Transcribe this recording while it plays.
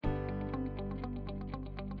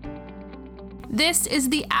This is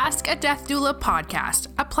the Ask a Death Doula podcast,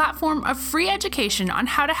 a platform of free education on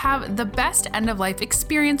how to have the best end-of-life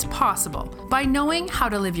experience possible by knowing how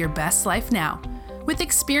to live your best life now. With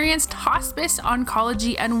experienced hospice,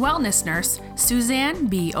 oncology, and wellness nurse, Suzanne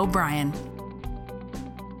B. O'Brien.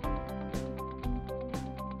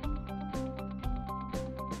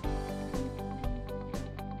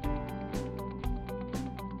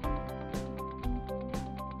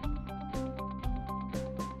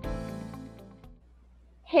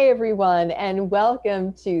 Hey everyone, and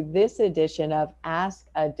welcome to this edition of Ask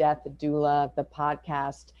a Death Doula, the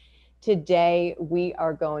podcast. Today, we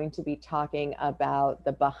are going to be talking about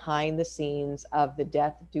the behind the scenes of the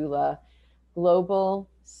Death Doula Global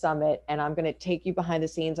Summit. And I'm going to take you behind the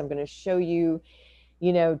scenes. I'm going to show you,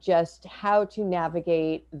 just how to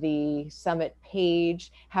navigate the summit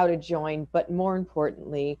page, how to join, but more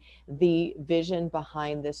importantly, the vision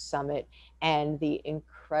behind this summit and the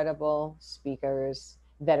incredible speakers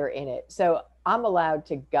that are in it. So I'm allowed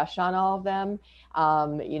to gush on all of them.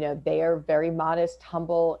 They are very modest,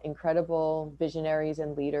 humble, incredible visionaries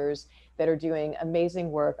and leaders that are doing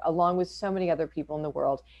amazing work along with so many other people in the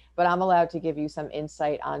world. But I'm allowed to give you some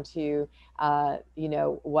insight onto,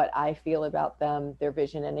 what I feel about them, their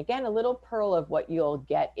vision. And again, a little pearl of what you'll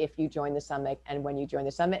get if you join the summit and when you join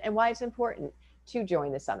the summit and why it's important to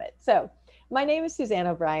join the summit. So my name is Suzanne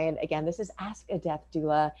O'Brien. Again, this is Ask a Death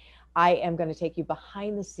Doula. I am going to take you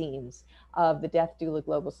behind the scenes of the Death Doula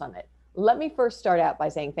Global Summit. Let me first start out by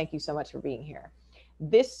saying thank you so much for being here.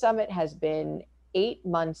 This summit has been 8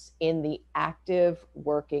 months in the active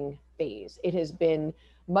working phase. It has been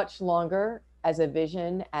much longer as a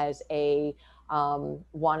vision, as a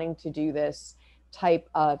wanting to do this type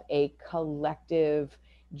of a collective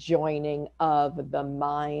joining of the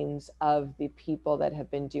minds of the people that have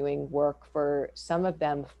been doing work for some of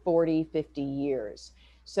them 40, 50 years.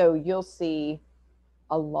 So you'll see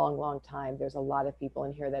a long, long time. There's a lot of people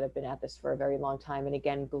in here that have been at this for a very long time. And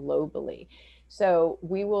again, globally. So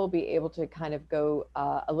we will be able to kind of go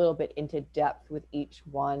a little bit into depth with each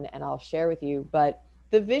one and I'll share with you, but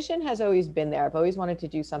the vision has always been there. I've always wanted to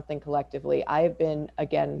do something collectively. I have been,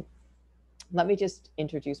 again, let me just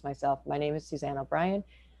introduce myself. My name is Suzanne O'Brien.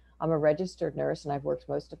 I'm a registered nurse and I've worked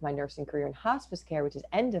most of my nursing career in hospice care, which is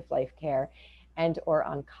end of life care, and or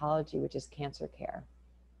oncology, which is cancer care.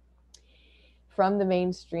 From the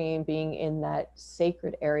mainstream, being in that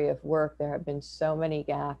sacred area of work, there have been so many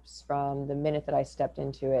gaps from the minute that I stepped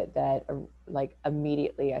into it that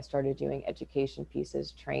immediately I started doing education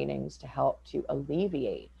pieces, trainings to help to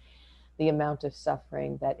alleviate the amount of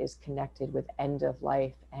suffering that is connected with end of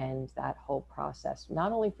life and that whole process,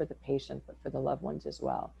 not only for the patient, but for the loved ones as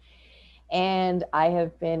well. And I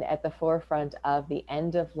have been at the forefront of the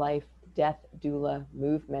end of life death doula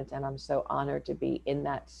movement, and I'm so honored to be in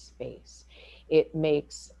that space. It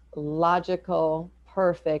makes logical,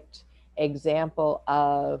 perfect example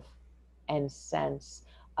of and sense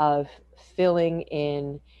of filling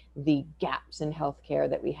in the gaps in healthcare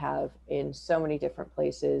that we have in so many different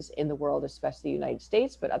places in the world, especially the United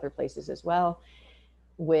States, but other places as well,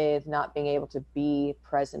 with not being able to be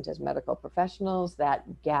present as medical professionals. That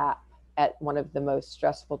gap at one of the most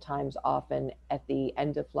stressful times, often at the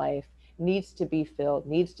end of life, needs to be filled,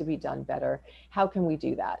 needs to be done better. How can we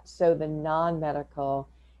do that? So the non-medical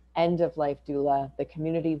end-of-life doula, the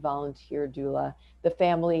community volunteer doula, the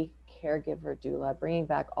family caregiver doula, bringing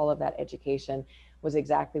back all of that education was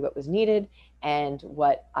exactly what was needed and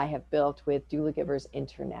what I have built with Doula Givers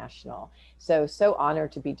International. So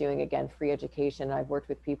honored to be doing, again, free education. I've worked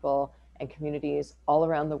with people and communities all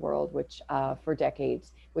around the world, which for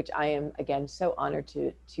decades, which I am, again, so honored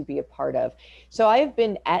to be a part of. So I have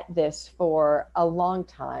been at this for a long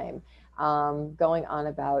time, going on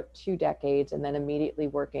about 2 decades, and then immediately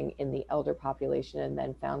working in the elder population, and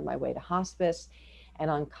then found my way to hospice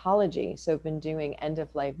and oncology. So I've been doing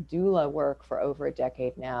end-of-life doula work for over a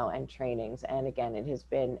decade now and trainings. And again, it has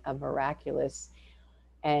been a miraculous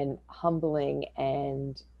and humbling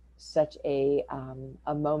and such a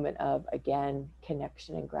moment of, again,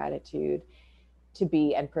 connection and gratitude to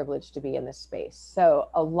be and privileged to be in this space. So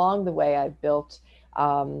along the way, I've built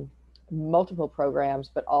multiple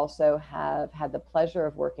programs, but also have had the pleasure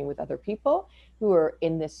of working with other people who are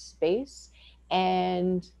in this space.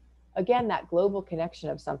 And again, that global connection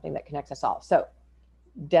of something that connects us all. So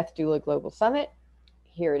Death Doula Global Summit,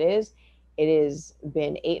 here it is. It has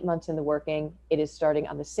been 8 months in the working. It is starting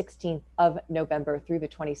on the 16th of November through the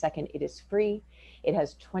 22nd. It is free. It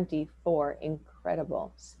has 24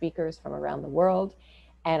 incredible speakers from around the world.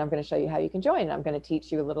 And I'm going to show you how you can join. I'm going to teach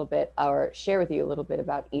you a little bit or share with you a little bit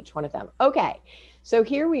about each one of them. Okay, so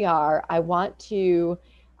here we are. I want to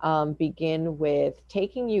begin with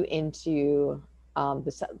taking you into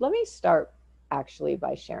let me start actually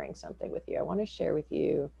by sharing something with you. I want to share with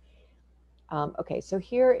you. Okay, so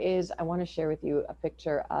I want to share with you a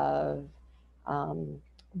picture of um,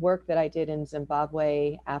 work that I did in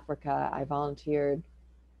Zimbabwe, Africa. I volunteered,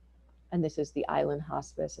 and this is the Island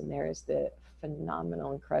Hospice, and there is the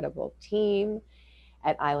phenomenal, incredible team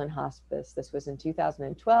at Island Hospice. This was in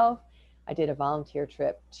 2012. I did a volunteer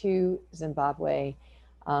trip to Zimbabwe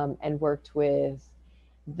and worked with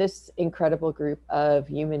this incredible group of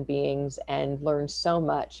human beings and learned so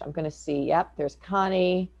much. I'm going to see, yep, there's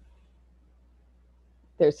Connie,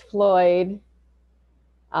 there's Floyd.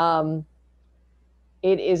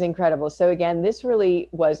 It is incredible. So again, this really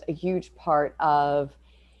was a huge part of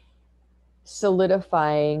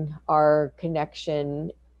solidifying our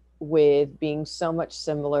connection with being so much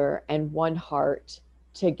similar and one heart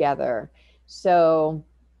together. So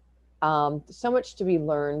so much to be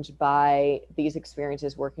learned by these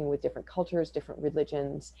experiences working with different cultures, different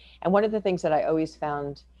religions. And one of the things that I always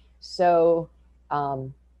found so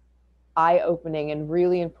eye-opening and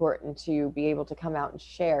really important to be able to come out and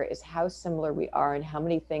share is how similar we are and how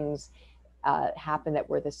many things happen that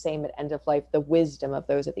were the same at end of life, the wisdom of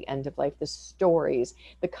those at the end of life, the stories,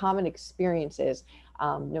 the common experiences,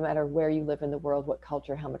 no matter where you live in the world, what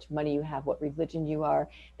culture, how much money you have, what religion you are,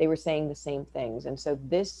 they were saying the same things. And so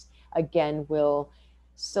this, again, will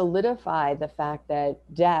solidify the fact that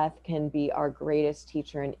death can be our greatest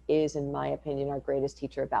teacher and is, in my opinion, our greatest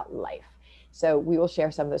teacher about life. So we will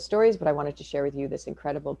share some of those stories, but I wanted to share with you this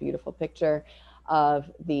incredible, beautiful picture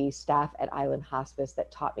of the staff at Island Hospice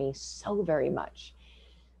that taught me so very much.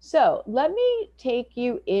 So let me take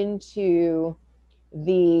you into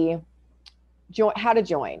how to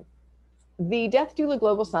join. The Death Doula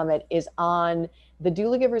Global Summit is on the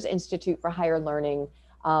Doula Givers Institute for Higher Learning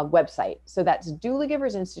website. So that's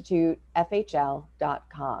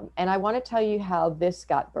doulagiversinstitutefhl.com. And I want to tell you how this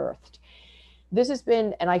got birthed. This has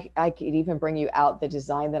been, and I could even bring you out the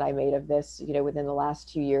design that I made of this, within the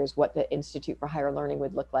last 2 years, what the Institute for Higher Learning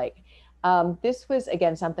would look like. This was,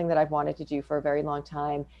 again, something that I've wanted to do for a very long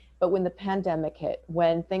time. But when the pandemic hit,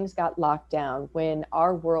 when things got locked down, when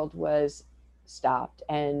our world was stopped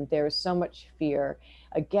and there was so much fear,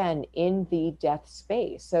 again, in the death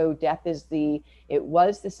space. So death it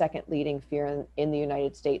was the second leading fear in the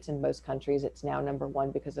United States. In most countries, it's now number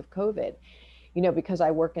one because of COVID. Because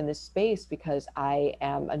I work in this space, because I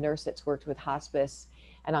am a nurse that's worked with hospice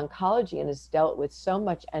and oncology and has dealt with so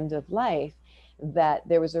much end of life, that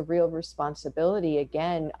there was a real responsibility,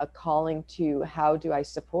 again, a calling to how do I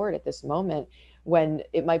support at this moment when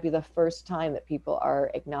it might be the first time that people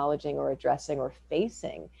are acknowledging or addressing or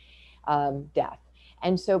facing death.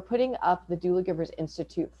 And so putting up the Doula Givers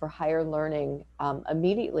Institute for Higher Learning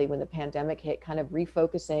immediately when the pandemic hit, kind of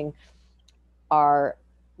refocusing our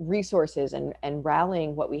resources and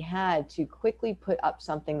rallying what we had to quickly put up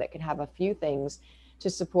something that could have a few things to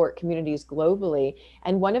support communities globally.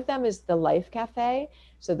 And one of them is the Life Cafe.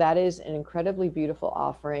 So that is an incredibly beautiful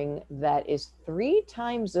offering that is 3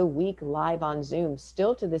 times a week live on Zoom.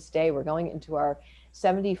 Still to this day, we're going into our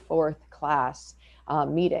 74th class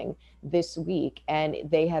meeting this week, and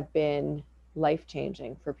they have been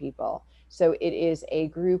life-changing for people. So it is a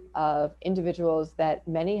group of individuals that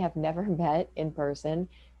many have never met in person,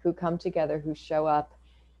 who come together, who show up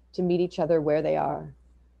to meet each other where they are,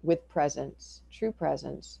 with presence, true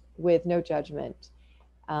presence, with no judgment,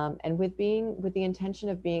 and with the intention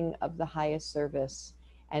of being of the highest service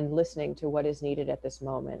and listening to what is needed at this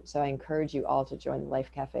moment. So I encourage you all to join the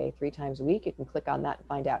Life Cafe 3 times a week. You can click on that and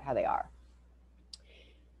find out how they are.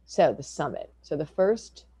 So the summit. So the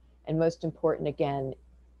first and most important, again,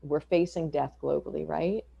 we're facing death globally,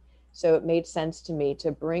 right? So it made sense to me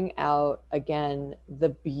to bring out, again, the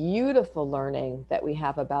beautiful learning that we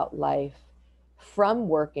have about life from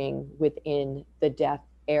working within the death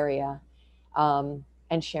area and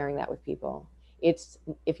sharing that with people.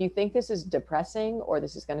 If you think this is depressing or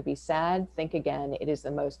this is going to be sad, think again. It is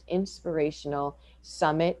the most inspirational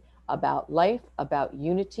summit about life, about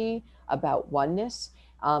unity, about oneness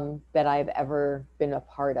that I've ever been a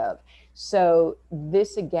part of. So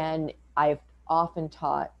this, again, I've often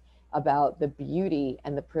taught about the beauty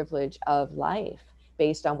and the privilege of life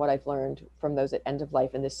based on what I've learned from those at end of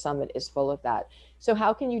life. And this summit is full of that. So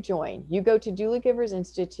how can you join? You go to Doula Givers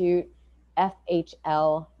Institute,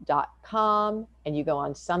 FHL.com, and you go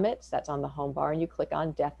on summits. That's on the home bar, and you click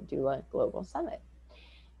on Death Doula Global Summit.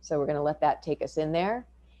 So we're going to let that take us in there.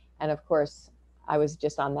 And of course, I was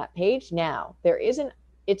just on that page. Now,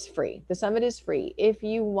 it's free. The summit is free. If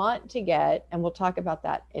you want to get, and we'll talk about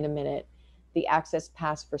that in a minute, the access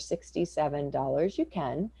pass for $67, you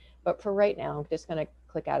can, but for right now, I'm just going to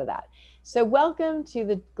click out of that. So welcome to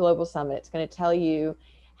the Global Summit. It's going to tell you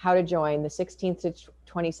how to join the 16th to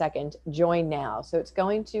 22nd, join now. So it's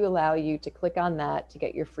going to allow you to click on that to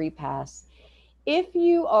get your free pass. If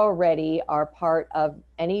you already are part of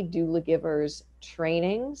any Doula Givers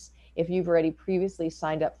trainings, if you've already previously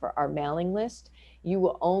signed up for our mailing list, you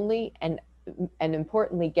will only, and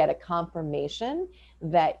importantly, get a confirmation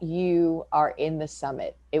that you are in the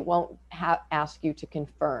summit. It won't ask you to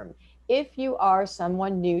confirm. If you are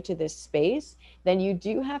someone new to this space, then you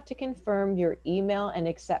do have to confirm your email and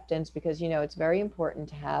acceptance, because it's very important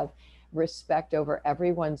to have respect over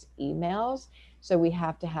everyone's emails. So we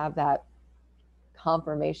have to have that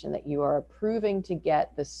confirmation that you are approving to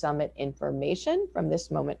get the summit information from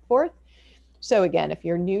this moment forth. So again, if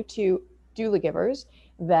you're new to Doula Givers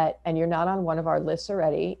and you're not on one of our lists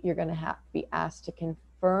already, you're going to be asked to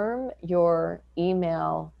confirm your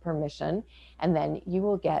email permission, and then you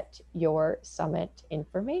will get your summit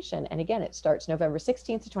information. And again, it starts November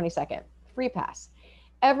 16th to 22nd, free pass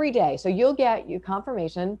every day. So you'll get your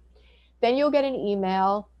confirmation, then you'll get an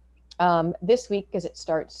email this week, because it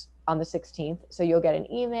starts on the 16th. So you'll get an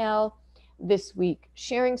email this week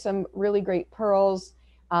sharing some really great pearls,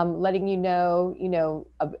 letting you know,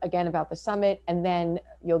 again, about the summit. And then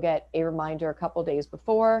you'll get a reminder a couple days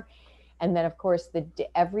before. And then, of course,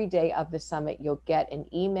 every day of the summit, you'll get an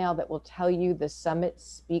email that will tell you the summit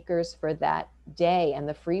speakers for that day. And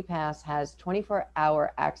the free pass has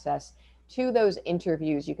 24-hour access to those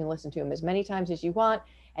interviews. You can listen to them as many times as you want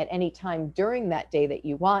at any time during that day that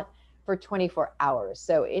you want for 24 hours.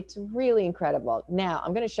 So it's really incredible. Now,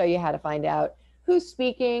 I'm going to show you how to find out who's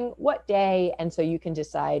speaking, what day, and so you can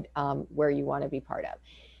decide where you want to be part of.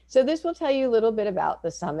 So this will tell you a little bit about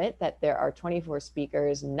the summit, that there are 24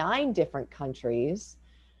 speakers, 9 different countries.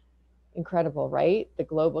 Incredible, right? The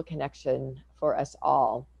global connection for us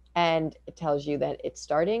all. And it tells you that it's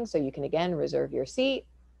starting, so you can, again, reserve your seat.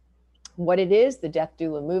 What it is, the Death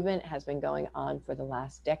Doula movement has been going on for the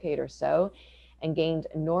last decade or so and gained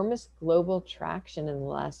enormous global traction in the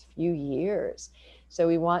last few years. So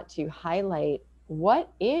we want to highlight,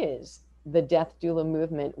 what is the Death Doula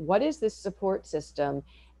movement? What is this support system?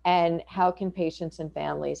 And how can patients and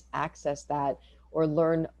families access that or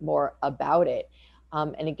learn more about it?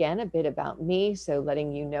 And again, a bit about me. So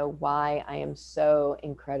letting you know why I am so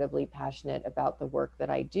incredibly passionate about the work that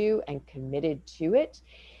I do and committed to it,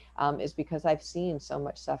 is because I've seen so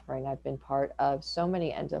much suffering. I've been part of so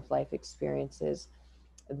many end-of-life experiences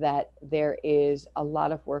that there is a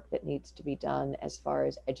lot of work that needs to be done as far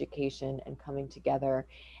as education and coming together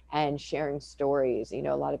and sharing stories. A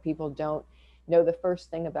lot of people don't know the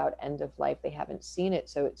first thing about end of life. They haven't seen it.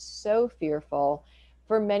 So it's so fearful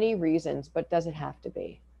for many reasons, but does it have to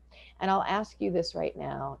be? And I'll ask you this right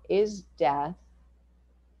now. Is death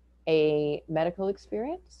a medical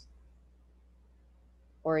experience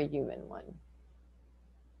or a human one?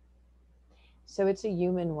 So it's a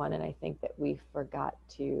human one, and I think that we forgot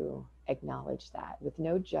to acknowledge that. With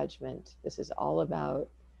no judgment, this is all about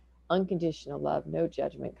unconditional love, no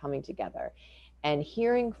judgment, coming together. And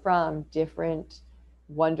hearing from different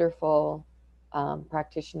wonderful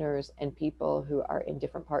practitioners and people who are in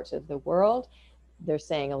different parts of the world, they're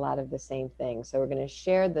saying a lot of the same things. So we're going to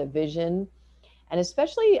share the vision. And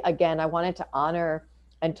especially, again, I wanted to honor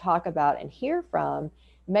and talk about and hear from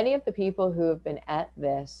many of the people who have been at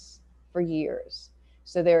this for years.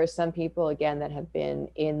 So there are some people, again, that have been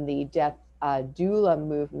in the death doula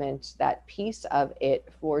movement, that piece of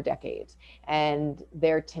it, for decades, and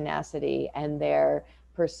their tenacity and their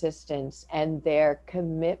persistence and their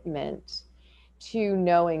commitment to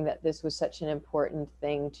knowing that this was such an important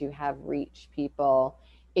thing to have reach people.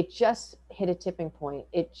 It just hit a tipping point.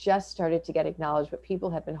 It just started to get acknowledged, but people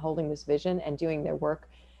have been holding this vision and doing their work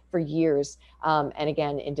for years, and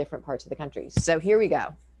again, in different parts of the country. So here we go.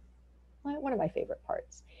 One of my favorite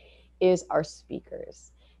parts is our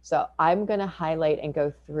speakers. So I'm going to highlight and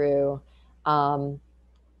go through. I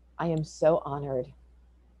am so honored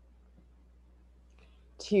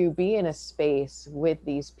to be in a space with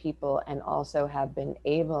these people and also have been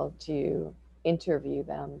able to interview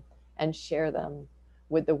them and share them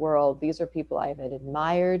with the world. These are people I've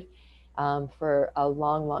admired for a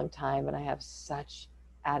long, long time, and I have such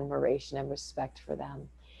admiration and respect for them.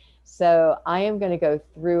 So I am going to go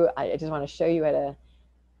through, I just want to show you at a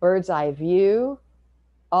bird's eye view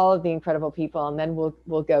all of the incredible people, and then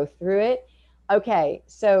we'll go through it. Okay,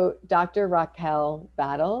 so Dr. Raquel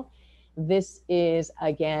Battle. This is,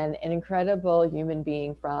 again, an incredible human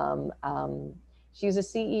being from, she's a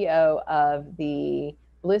CEO of the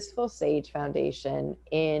Blissful Sage Foundation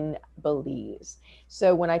in Belize.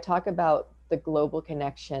 So when I talk about the global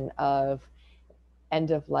connection of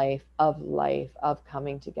end of life, of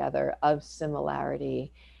coming together, of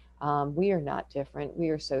similarity, we are not different. We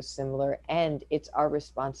are so similar. And it's our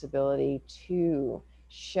responsibility to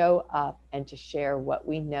show up and to share what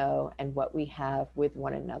we know and what we have with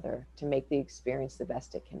one another to make the experience the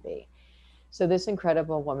best it can be. So this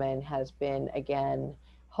incredible woman has been, again,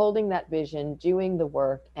 holding that vision, doing the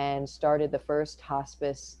work, and started the first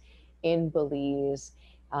hospice in Belize.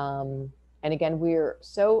 And again, we're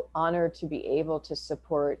so honored to be able to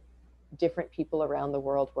support different people around the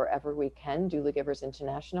world wherever we can, Doula Givers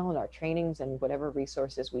International, in our trainings and whatever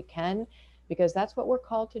resources we can, because that's what we're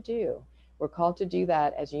called to do. We're called to do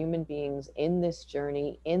that as human beings in this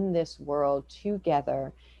journey, in this world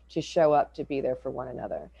together, to show up, to be there for one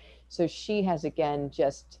another. So she has, again,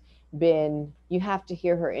 just been, you have to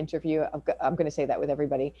hear her interview. I'm going to say that with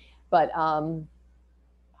everybody, but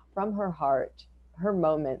from her heart, her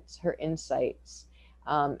moments, her insights,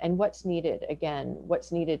 and what's needed, again,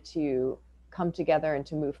 what's needed to come together and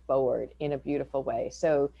to move forward in a beautiful way.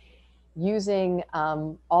 So using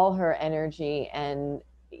all her energy and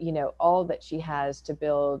all that she has to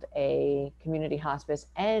build a community hospice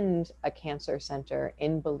and a cancer center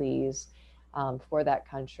in Belize for that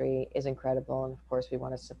country is incredible. And of course, we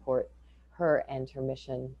want to support her and her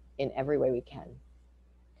mission in every way we can.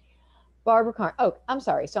 Barbara Carn. Oh, I'm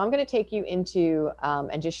sorry. So I'm going to take you into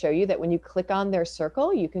and just show you that when you click on their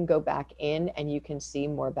circle, you can go back in and you can see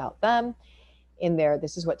more about them in there.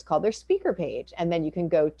 This is what's called their speaker page. And then you can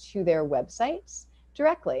go to their websites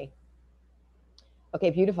directly. Okay,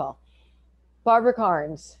 beautiful. Barbara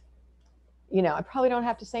Carnes. I probably don't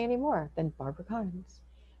have to say any more than Barbara Carnes.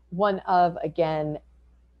 One of, again,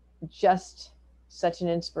 just such an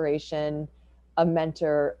inspiration, a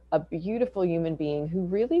mentor, a beautiful human being who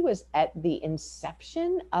really was at the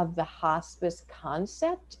inception of the hospice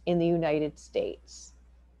concept in the United States.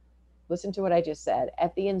 Listen to what I just said.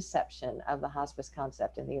 At the inception of the hospice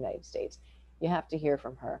concept in the United States. You have to hear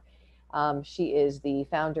from her. She is the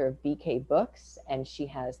founder of BK Books, and she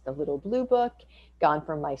has the Little Blue Book, Gone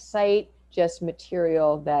From My Sight, just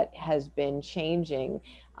material that has been changing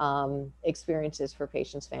experiences for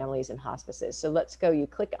patients, families, and hospices. So let's go. You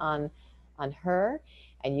click on her,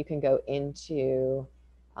 and you can go into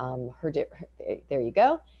her. There you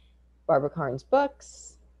go. Barbara Carnes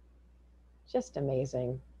Books. Just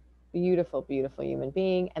amazing. Beautiful, beautiful human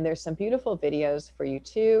being. And there's some beautiful videos for you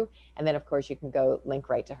too. And then of course you can go link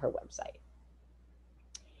right to her website.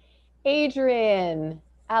 Adrienne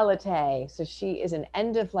Alate. So she is an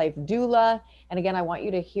end-of-life doula. And again, I want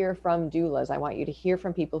you to hear from doulas. I want you to hear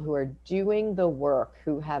from people who are doing the work,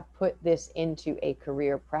 who have put this into a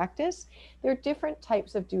career practice. There are different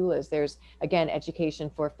types of doulas. There's, again, education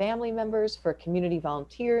for family members, for community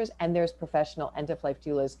volunteers, and there's professional end-of-life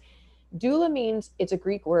doulas. Doula means, it's a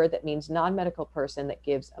Greek word that means non-medical person that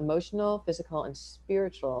gives emotional, physical, and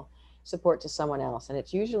spiritual support to someone else. And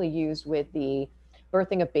it's usually used with the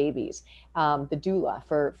birthing of babies, the doula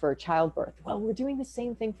for childbirth. Well, we're doing the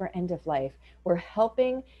same thing for end of life. We're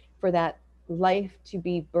helping for that life to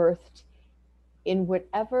be birthed in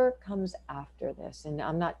whatever comes after this. And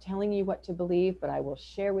I'm not telling you what to believe, but I will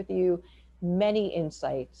share with you many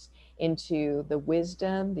insights into the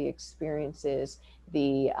wisdom, the experiences,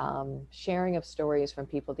 the sharing of stories from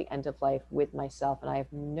people at the end of life with myself. And I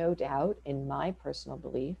have no doubt, in my personal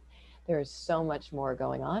belief, there is so much more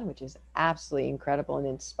going on, which is absolutely incredible and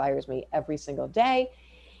inspires me every single day.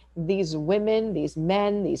 These women, these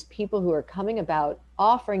men, these people who are coming about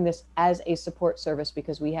offering this as a support service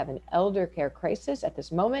because we have an elder care crisis at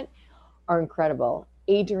this moment are incredible.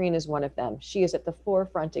 Adrienne is one of them. She is at the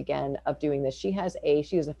forefront again of doing this. She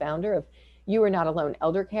is a founder of You Are Not Alone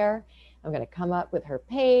Elder Care. I'm going to come up with her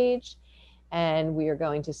page and we are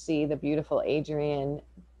going to see the beautiful Adrienne,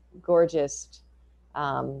 gorgeous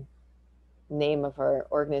name of her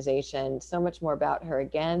organization, so much more about her.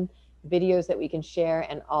 Again, videos that we can share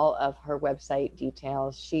and all of her website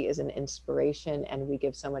details. She is an inspiration and we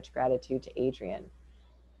give so much gratitude to Adrienne.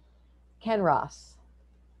 Ken Ross.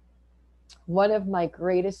 One of my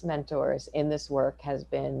greatest mentors in this work has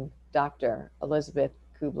been Dr. Elizabeth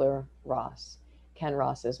Kubler-Ross, Ken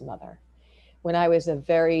Ross's mother. When I was a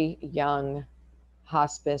very young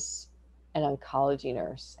hospice and oncology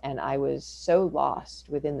nurse, and I was so lost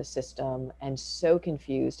within the system and so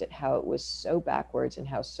confused at how it was so backwards and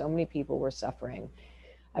how so many people were suffering,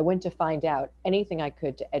 I went to find out anything I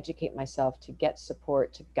could to educate myself, to get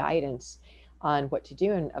support, to guidance on what to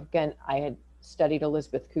do. And again, I had studied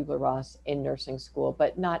Elizabeth Kubler-Ross in nursing school,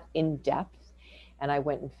 but not in depth. And I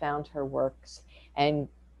went and found her works and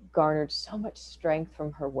garnered so much strength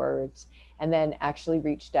from her words, and then actually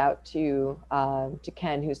reached out to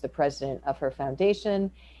Ken, who's the president of her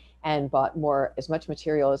foundation, and bought as much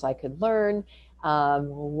material as I could learn.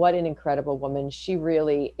 What an incredible woman. She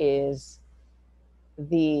really is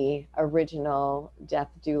the original death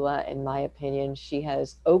doula, in my opinion. She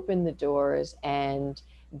has opened the doors and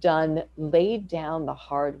laid down the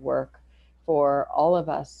hard work for all of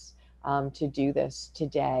us to do this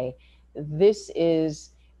today. This is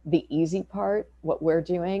the easy part, what we're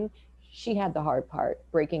doing. She had the hard part,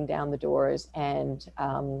 breaking down the doors and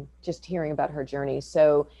just hearing about her journey.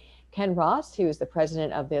 So Ken Ross, who is the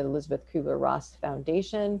president of the Elizabeth Kubler-Ross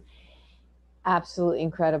Foundation, absolutely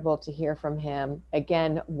incredible to hear from him.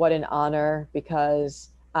 Again, what an honor, because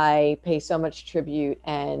I pay so much tribute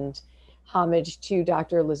and homage to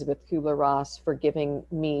Dr. Elizabeth Kubler-Ross for giving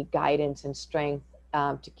me guidance and strength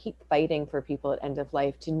to keep fighting for people at end of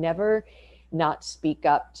life, to never not speak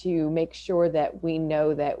up, to make sure that we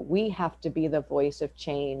know that we have to be the voice of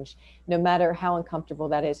change, no matter how uncomfortable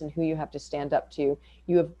that is and who you have to stand up to.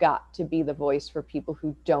 You have got to be the voice for people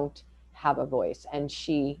who don't have a voice. And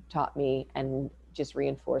she taught me and just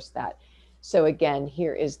reinforced that. So again,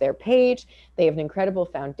 here is their page. They have an incredible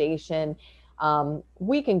foundation.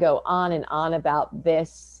 We can go on and on about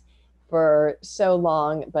this for so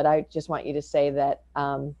long, but I just want you to say that,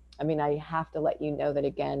 I have to let you know that,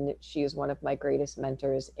 again, she is one of my greatest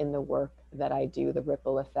mentors in the work that I do. The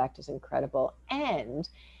ripple effect is incredible. And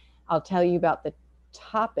I'll tell you about the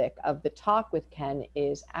topic of the talk with Ken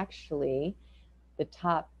is actually the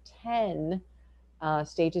top 10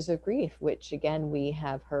 stages of grief, which again, we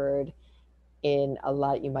have heard in a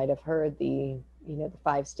lot. You might have heard the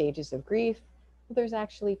 5 stages of grief. Well, there's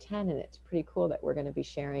actually 10, and it's pretty cool that we're going to be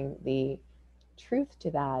sharing the truth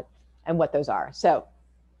to that and what those are. So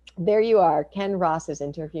there you are, Ken Ross's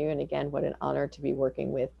interview. And again, what an honor to be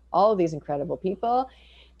working with all of these incredible people.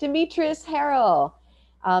 Demetris Harrell.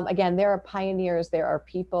 Again, there are pioneers. There are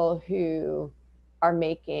people who are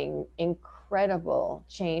making incredible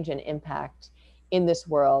change and impact in this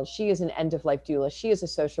world. She is an end-of-life doula. She is a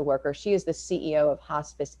social worker. She is the CEO of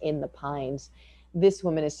Hospice in the Pines. This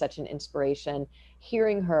woman is such an inspiration.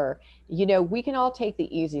 Hearing her, we can all take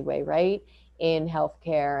the easy way, right? In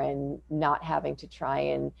healthcare, and not having to try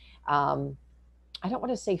and, I don't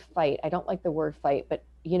want to say fight. I don't like the word fight, but,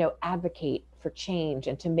 advocate for change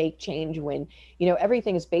and to make change when,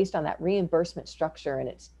 everything is based on that reimbursement structure and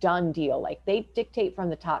it's done deal. Like, they dictate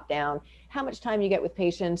from the top down how much time you get with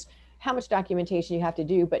patients, how much documentation you have to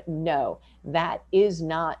do. But no, that is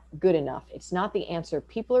not good enough. It's not the answer.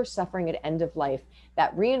 People are suffering at end of life.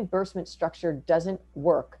 That reimbursement structure doesn't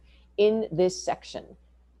work in this section.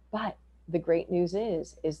 But the great news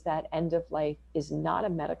is that end of life is not a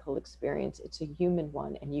medical experience. It's a human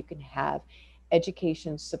one. And you can have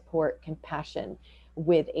education, support, compassion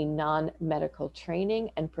with a non-medical training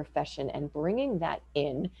and profession, and bringing that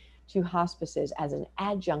in to hospices as an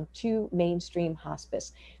adjunct to mainstream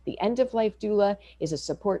hospice. The end-of-life doula is a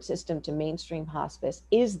support system to mainstream hospice,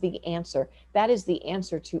 is the answer. That is the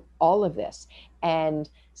answer to all of this. And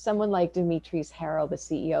someone like Demetris Harrell, the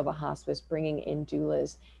CEO of a hospice, bringing in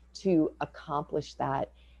doulas to accomplish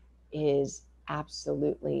that is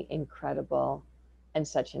absolutely incredible and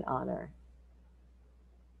such an honor.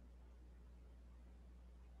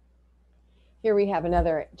 Here we have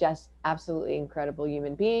another just absolutely incredible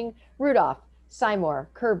human being, Rudolph Seymour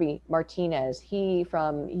Kirby Martinez. He,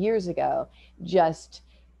 from years ago, just,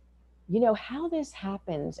 how this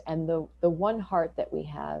happens, and the one heart that we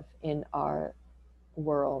have in our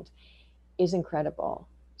world is incredible.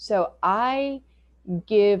 So I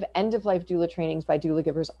give end-of-life doula trainings by Doula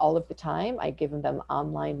Givers all of the time. I give them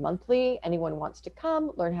online monthly. Anyone wants to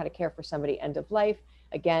come, learn how to care for somebody end of life.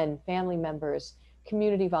 Again, family members,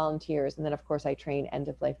 community volunteers, and then of course I train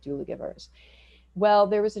end-of-life doula givers. Well,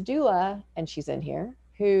 there was a doula, and she's in here,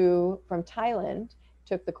 who from Thailand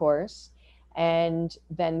took the course, and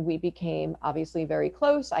then we became obviously very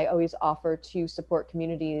close. I always offer to support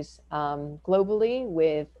communities globally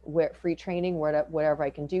with free training, whatever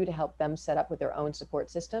I can do to help them set up with their own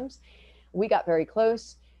support systems. We got very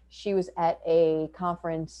close. She was at a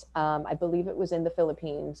conference, I believe it was in the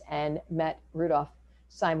Philippines, and met Rudolph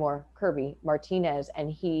Seymour Kirby Martinez,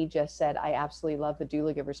 and he just said, I absolutely love the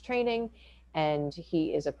Doula Givers training. And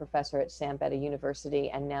he is a professor at Sam Beda University,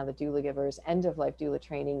 and now the Doula Givers end-of-life doula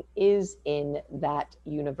training is in that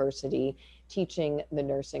university, teaching the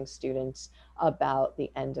nursing students about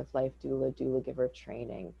the end-of-life doula giver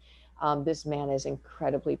training. This man is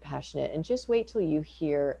incredibly passionate, and just wait till you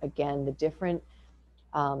hear again the different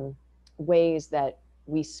ways that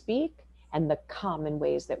we speak and the common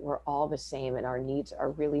ways that we're all the same and our needs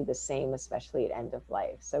are really the same, especially at end of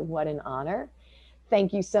life. So what an honor.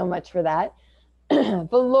 Thank you so much for that.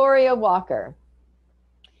 Valoria Walker,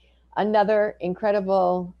 another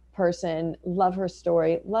incredible person. Love her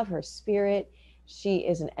story, love her spirit. She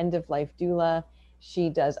is an end-of-life doula. She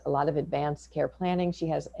does a lot of advanced care planning. She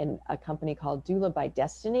has a company called Doula by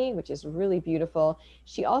Destiny, which is really beautiful.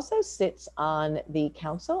 She also sits on the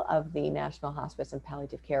council of the National Hospice and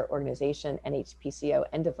Palliative Care Organization, NHPCO,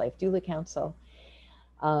 End-of-Life Doula Council.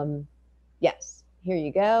 Yes, here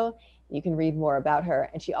you go. You can read more about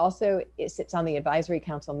her. And she also sits on the advisory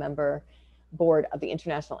council member board of the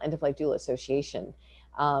International End-of-Life Doula Association.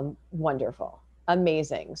 Wonderful.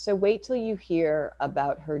 Amazing. So wait till you hear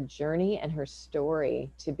about her journey and her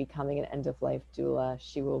story to becoming an end-of-life doula.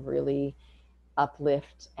 She will really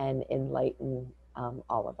uplift and enlighten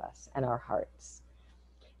all of us and our hearts.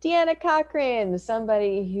 Deanna Cochran,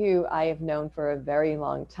 somebody who I have known for a very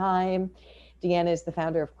long time. Deanna is the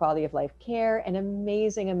founder of Quality of Life Care, an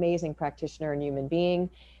amazing, amazing practitioner and human being.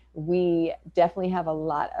 We definitely have a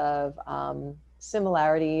lot of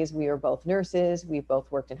similarities. We are both nurses. We've both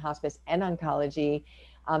worked in hospice and oncology,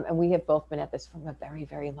 and we have both been at this for a very,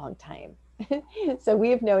 very long time. So we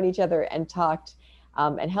have known each other and talked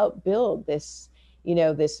and helped build this,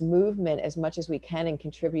 this movement as much as we can and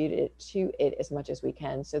contributed to it as much as we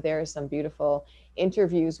can. So there are some beautiful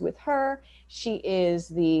interviews with her. She is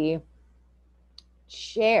the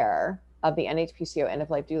chair of the NHPCO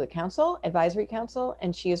End-of-Life Doula Council, Advisory Council,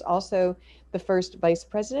 and she is also the first vice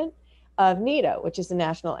president of NEDA, which is the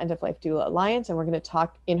National End-of-Life Doula Alliance. And we're going to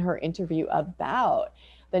talk in her interview about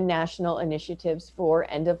the national initiatives for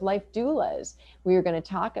end-of-life doulas. We are going to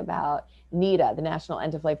talk about NEDA, the National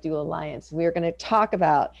End-of-Life Doula Alliance. We are going to talk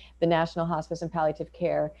about the National Hospice and Palliative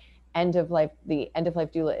Care the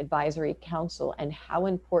End-of-Life Doula Advisory Council, and how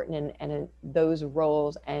important and those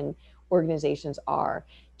roles and organizations are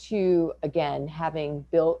to, again, having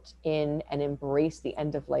built in and embraced the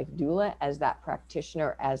end-of-life doula as that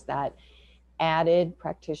practitioner, as that added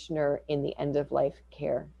practitioner in the end-of-life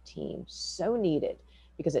care team. So needed,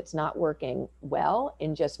 because it's not working well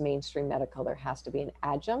in just mainstream medical. There has to be an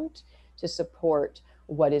adjunct to support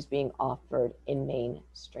what is being offered in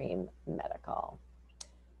mainstream medical.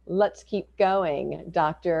 Let's keep going.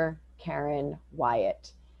 Dr. Karen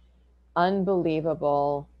Wyatt,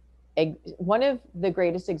 unbelievable. One of the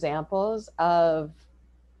greatest examples of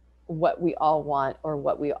what we all want, or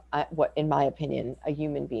what, in my opinion, a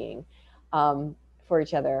human being, for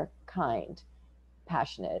each other, kind,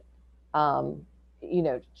 passionate,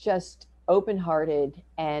 just open-hearted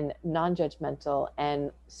and non-judgmental, and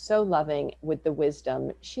so loving with the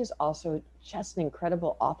wisdom. She's also just an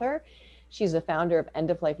incredible author. She's the founder of End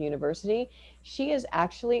of Life University. She is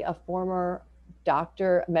actually a former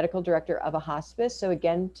doctor, medical director of a hospice. So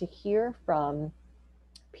again, to hear from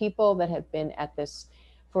people that have been at this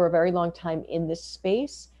for a very long time in this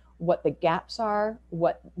space, what the gaps are,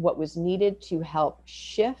 what was needed to help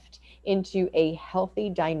shift into a healthy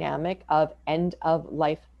dynamic of end of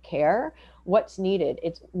life care, what's needed.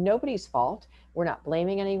 It's nobody's fault. We're not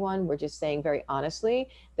blaming anyone. We're just saying very honestly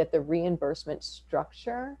that the reimbursement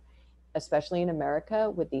structure, especially in America,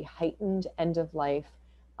 with the heightened end of life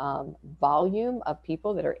volume of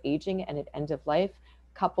people that are aging and at end of life,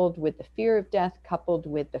 coupled with the fear of death, coupled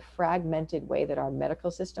with the fragmented way that our medical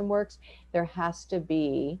system works, there has to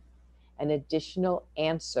be an additional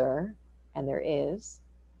answer, and there is,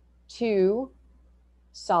 to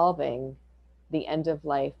solving the end of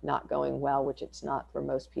life not going well, which it's not for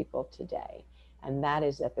most people today. And that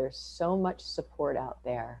is that there's so much support out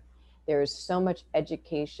there. There is so much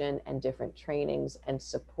education and different trainings and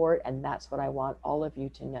support. And that's what I want all of you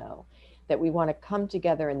to know, that we want to come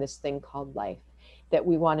together in this thing called life, that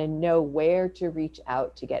we want to know where to reach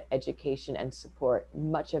out to get education and support,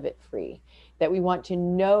 much of it free, that we want to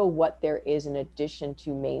know what there is in addition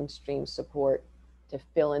to mainstream support to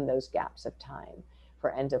fill in those gaps of time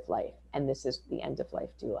for end of life. And this is the End of Life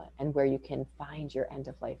Doula, and where you can find your end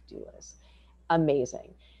of life doulas.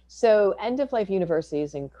 Amazing. So End of Life University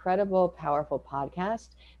is an incredible, powerful podcast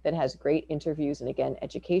that has great interviews and, again,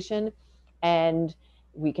 education. And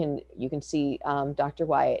you can see Dr.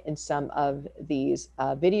 Wyatt in some of these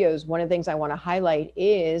videos. One of the things I want to highlight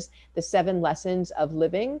is the 7 lessons of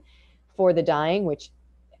living for the dying, which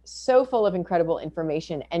is so full of incredible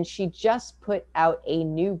information. And she just put out a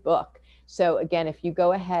new book. So again, if you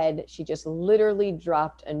go ahead, she just literally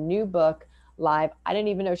dropped a new book live. I didn't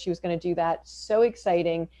even know she was going to do that. So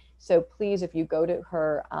exciting. So please, if you go to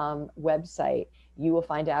her website, you will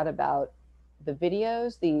find out about the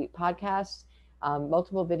videos, the podcasts,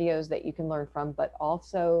 multiple videos that you can learn from, but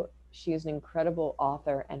also She is an incredible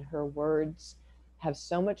author, and her words have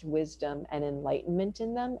so much wisdom and enlightenment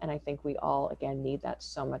in them. And I think we all, again, need that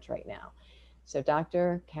so much right now. So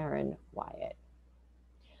Dr. Karen Wyatt.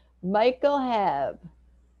 Michael Hebb.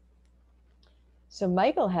 So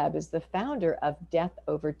Michael Hebb is the founder of Death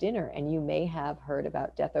Over Dinner, and you may have heard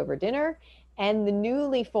about Death Over Dinner and the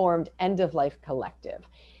newly formed End of Life Collective.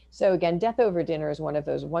 So again, Death Over Dinner is one of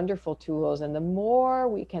those wonderful tools, and the more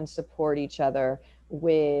we can support each other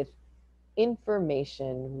with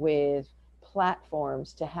information, with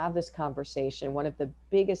platforms to have this conversation, one of the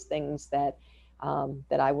biggest things that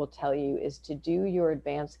I will tell you is to do your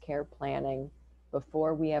advanced care planning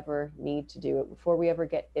before we ever need to do it, before we ever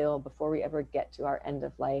get ill, before we ever get to our end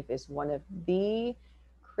of life, is one of the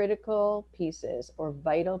critical pieces or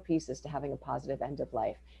vital pieces to having a positive end of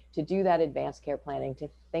life. To do that advanced care planning, to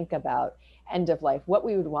think about end of life, what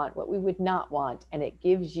we would want, what we would not want. And it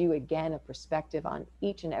gives you, again, a perspective on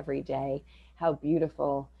each and every day, how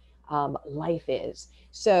beautiful life is.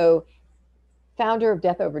 So founder of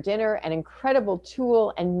Death Over Dinner, an incredible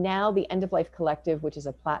tool, and now the End of Life Collective, which is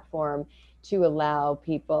a platform to allow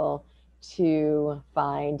people to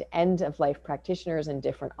find end of life practitioners and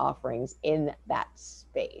different offerings in that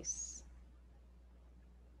space.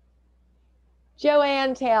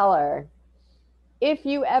 Joanne Taylor, if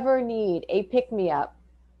you ever need a pick-me-up,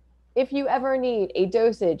 if you ever need a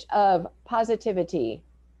dosage of positivity,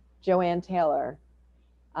 Joanne Taylor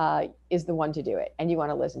is the one to do it, and you want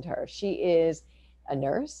to listen to her. She is a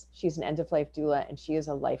nurse, she's an end-of-life doula, and she is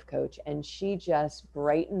a life coach, and she just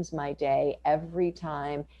brightens my day every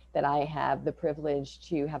time that I have the privilege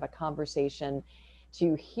to have a conversation,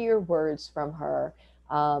 to hear words from her.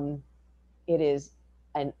 It is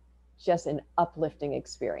just an uplifting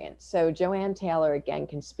experience. So Joanne Taylor, again,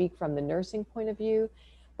 can speak from the nursing point of view,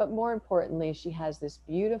 but more importantly, she has this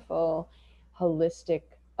beautiful, holistic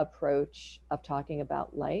approach of talking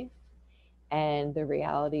about life and the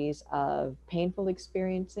realities of painful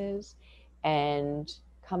experiences and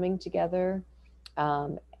coming together,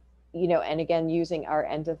 and again, using our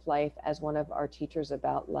end of life as one of our teachers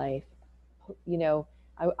about life.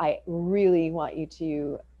 I really want you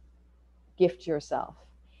to gift yourself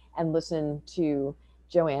and listen to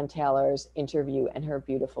Joanne Taylor's interview and her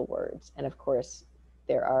beautiful words. And of course,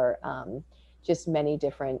 there are just many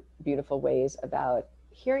different beautiful ways about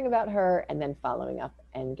hearing about her and then following up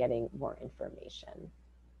and getting more information.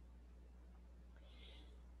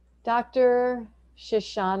 Dr.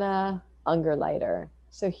 Shoshana Ungerleider.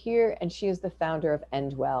 So here, and she is the founder of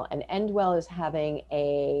Endwell, and Endwell is having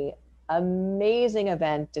an amazing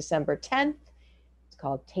event December 10th. It's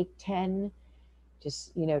called Take 10.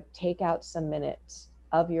 Just, take out some minutes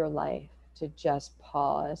of your life to just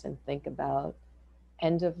pause and think about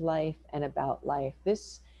end of life and about life.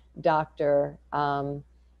 This doctor,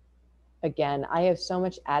 again, I have so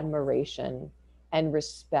much admiration and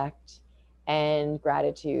respect and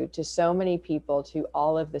gratitude to so many people, to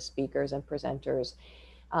all of the speakers and presenters.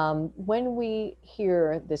 When we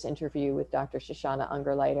hear this interview with Dr. Shoshana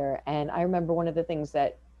Ungerleider, and I remember one of the things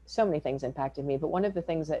that, so many things impacted me, but one of the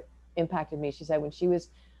things that impacted me, she said when she was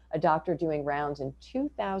a doctor doing rounds in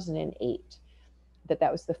 2008,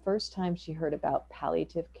 that was the first time she heard about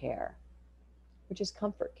palliative care, which is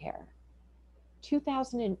comfort care.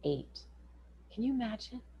 2008. Can you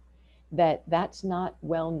imagine that that's not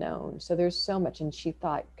well known? So there's so much. And she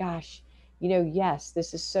thought, gosh, yes,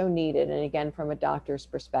 this is so needed. And again, from a doctor's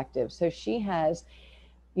perspective. So she has,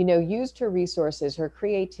 used her resources, her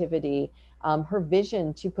creativity, her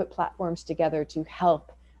vision to put platforms together to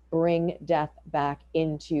help bring death back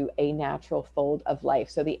into a natural fold of life.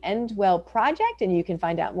 So the Endwell Project, and you can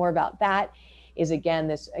find out more about that, is again,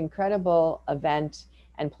 this incredible event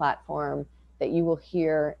and platform that you will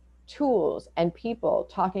hear tools and people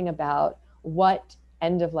talking about what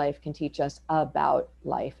end of life can teach us about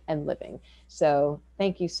life and living. So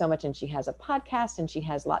thank you so much. And she has a podcast and she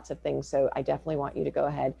has lots of things. So I definitely want you to go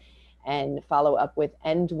ahead and follow up with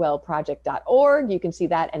endwellproject.org. You can see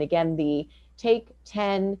that. And again, the Take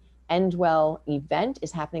 10 Endwell event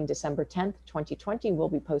is happening December 10th, 2020. We'll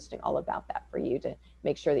be posting all about that for you to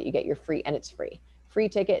make sure that you get your free, and it's free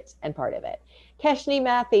tickets and part of it. Keshni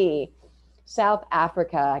Mathie, South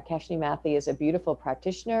Africa. Keshni Mathie is a beautiful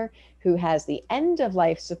practitioner who has the End of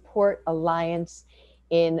Life Support Alliance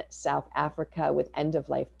in South Africa with end of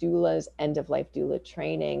life doulas, end of life doula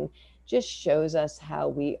training. Just shows us how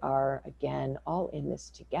we are, again, all in this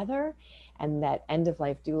together, and that end of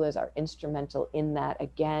life doulas are instrumental in that.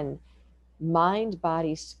 Again, mind,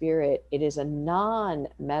 body, spirit. It is a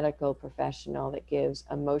non-medical professional that gives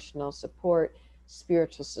emotional support,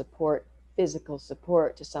 spiritual support, physical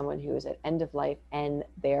support to someone who is at end of life and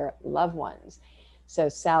their loved ones. So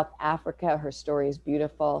South Africa, her story is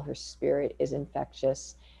beautiful. Her spirit is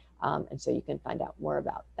infectious. And so you can find out more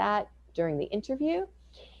about that during the interview.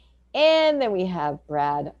 And then we have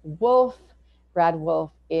Brad Wolf. Brad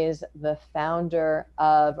Wolf is the founder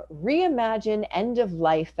of Reimagine End of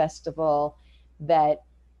Life Festival that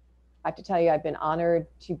I have to tell you, I've been honored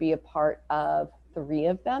to be a part of 3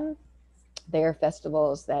 of them. They are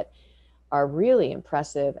festivals that are really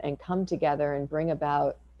impressive and come together and bring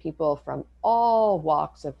about people from all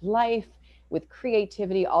walks of life with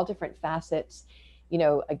creativity, all different facets. You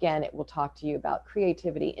know, again, it will talk to you about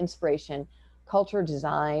creativity, inspiration, culture,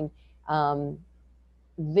 design.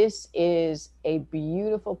 This is a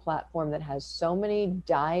beautiful platform that has so many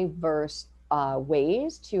diverse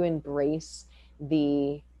ways to embrace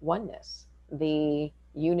the oneness, the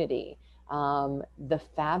unity, the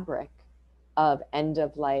fabric of end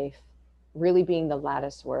of life really being the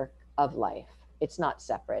lattice work of life. It's not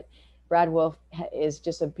separate. Brad Wolf is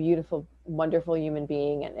just a beautiful, wonderful human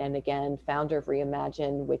being. And again, founder of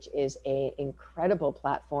Reimagine, which is an incredible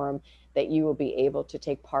platform that you will be able to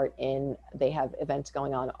take part in. They have events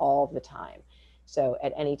going on all the time. So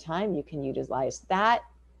at any time you can utilize that.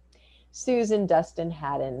 Susan Dustin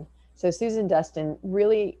Haddon. So Susan Dustin,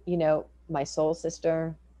 really, you know, my soul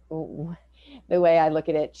sister, the way I look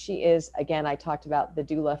at it, she is, again, I talked about the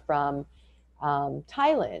doula from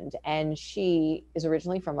Thailand, and she is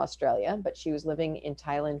originally from Australia, but she was living in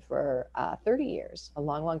Thailand for 30 years, a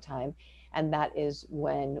long, long time. And that is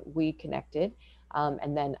when we connected.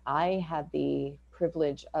 And then I had the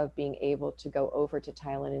privilege of being able to go over to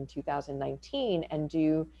Thailand in 2019 and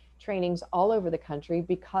do trainings all over the country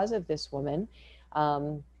because of this woman.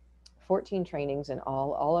 14 trainings in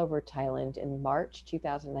all over Thailand in March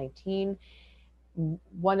 2019.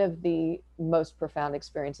 One of the most profound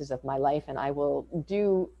experiences of my life, and I will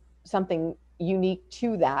do something unique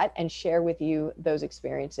to that and share with you those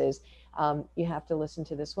experiences. You have to listen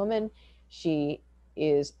to this woman. She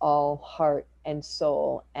is all heart and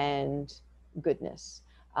soul and goodness.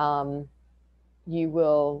 You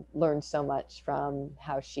will learn so much from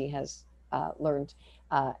how she has learned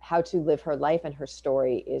how to live her life, and her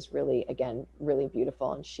story is really, again, really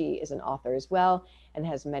beautiful. And she is an author as well and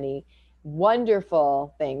has many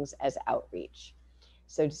wonderful things as outreach.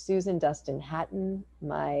 So Susan Dustin Hatton,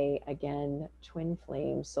 my, again, twin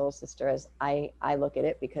flame soul sister, as I look at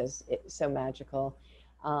it, because it's so magical.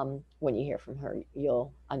 When you hear from her,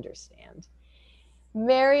 you'll understand.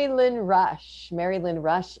 Mary Lynn Rush. Mary Lynn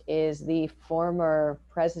Rush is the former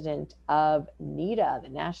president of NEDA, the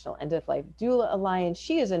National End of Life Doula Alliance.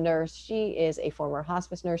 She is a nurse. She is a former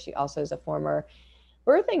hospice nurse. She also is a former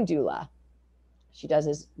birthing doula. She does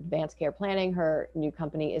is advanced care planning. Her new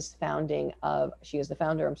company is she is the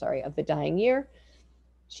founder, of The Dying Year.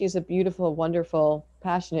 She's a beautiful, wonderful,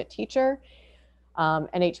 passionate teacher,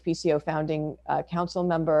 NHPCO founding council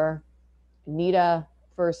member, NEDA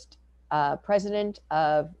first president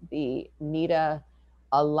of the NEDA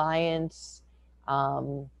Alliance.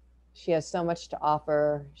 She has so much to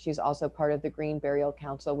offer. She's also part of the Green Burial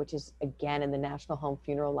Council, which is, again, in the National Home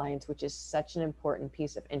Funeral Alliance, which is such an important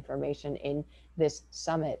piece of information in this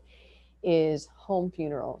summit, is home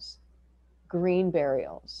funerals, green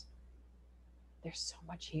burials. There's so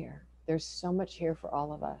much here. There's so much here for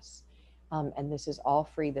all of us. And this is all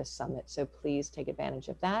free, this summit. So please take advantage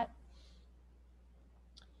of that.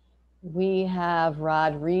 We have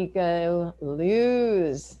Rodrigo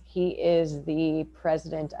Luz. He is the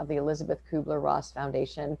president of the Elizabeth Kubler-Ross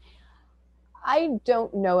Foundation. I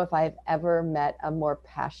don't know if I've ever met a more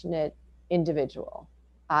passionate individual.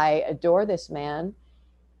 I adore this man.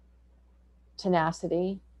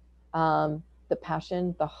 Tenacity, the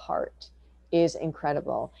passion, the heart is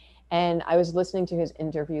incredible. And I was listening to his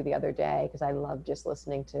interview the other day because I love just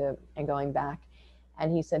listening to and going back.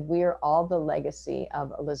 And he said, we are all the legacy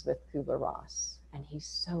of Elizabeth Kubler-Ross. And he's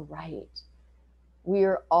so right. We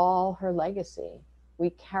are all her legacy.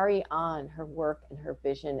 We carry on her work and her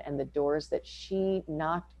vision and the doors that she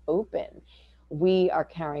knocked open. We are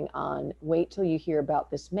carrying on. Wait till you hear about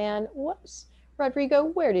this man. Whoops, Rodrigo,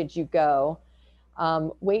 where did you go?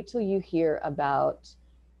 Wait till you hear about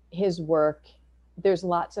his work. There's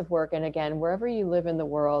lots of work. And again, wherever you live in the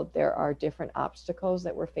world, there are different obstacles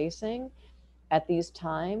that we're facing at these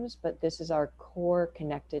times, but this is our core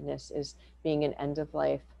connectedness, is being an end of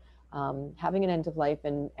life, having an end of life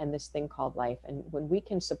and this thing called life. And when we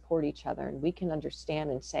can support each other and we can understand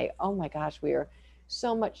and say, oh my gosh, we are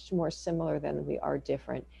so much more similar than we are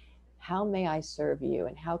different. How may I serve you?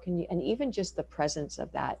 And how can you, and even just the presence of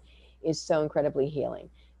that is so incredibly healing.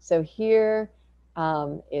 So here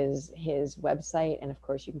is his website. And of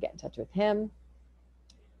course, you can get in touch with him.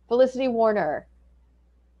 Felicity Warner,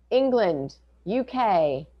 England,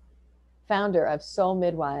 UK, founder of Soul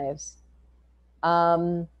Midwives.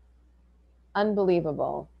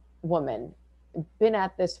 Unbelievable woman, been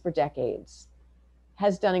at this for decades,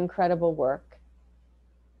 has done incredible work.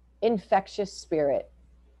 Infectious spirit.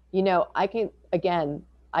 I can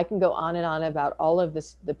go on and on about all of the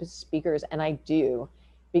speakers, and I do,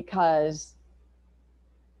 because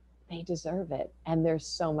they deserve it. And there's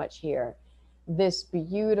so much here. This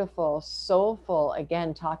beautiful, soulful,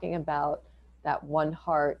 again, talking about that one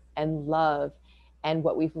heart and love and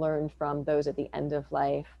what we've learned from those at the end of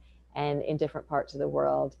life and in different parts of the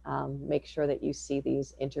world. Make sure that you see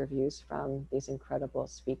these interviews from these incredible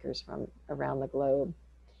speakers from around the globe.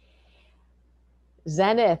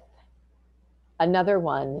 Zenith, another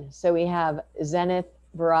one. So we have Zenith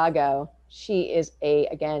Virago. She is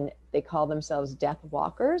again, they call themselves Death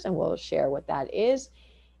Walkers, and we'll share what that is.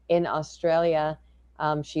 In Australia,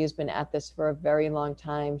 she has been at this for a very long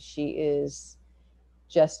time. She is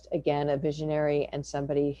just, again, a visionary and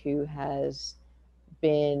somebody who has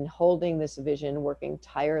been holding this vision, working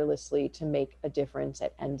tirelessly to make a difference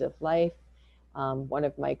at end of life. One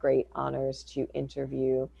of my great honors to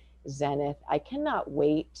interview Zenith. I cannot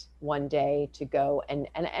wait one day to go, and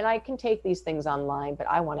I can take these things online, but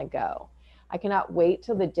I want to go. I cannot wait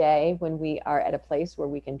till the day when we are at a place where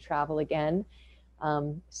we can travel again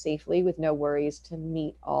safely with no worries, to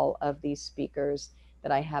meet all of these speakers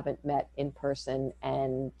that I haven't met in person,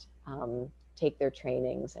 and take their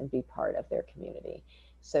trainings and be part of their community.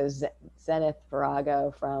 So Zenith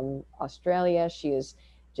Virago from Australia, she has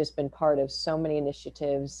just been part of so many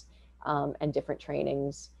initiatives and different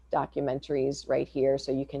trainings, documentaries right here.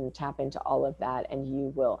 So you can tap into all of that, and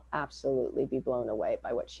you will absolutely be blown away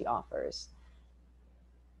by what she offers.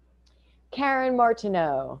 Karen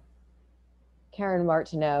Martineau. Karen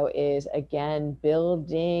Martineau is, again,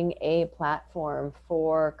 building a platform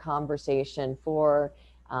for conversation, for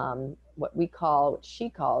what she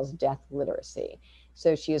calls death literacy.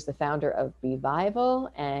 So she is the founder of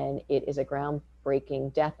Bevival, and it is a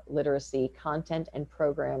groundbreaking death literacy content and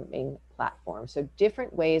programming platform. So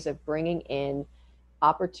different ways of bringing in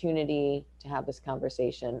opportunity to have this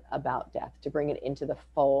conversation about death, to bring it into the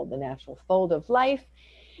fold, the natural fold of life.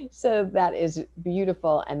 So that is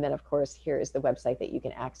beautiful. And then, of course, here is the website that you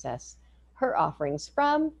can access her offerings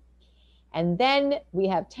from. And then we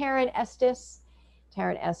have Taryn Estes.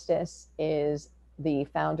 Taryn Estes is the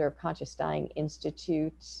founder of Conscious Dying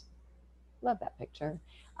Institute. Love that picture.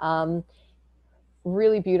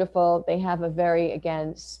 Really beautiful. They have a very,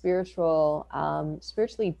 again, spiritually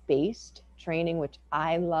based training, which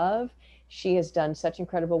I love. She has done such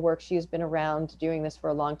incredible work. She has been around doing this for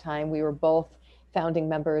a long time. We were both founding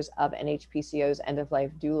members of NHPCO's End of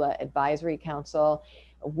Life Doula Advisory Council.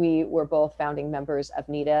 We were both founding members of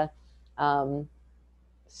NEDA.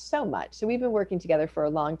 So much. So we've been working together for a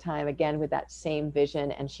long time, again, with that same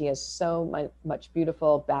vision. And she has so much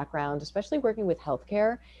beautiful background, especially working with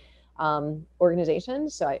healthcare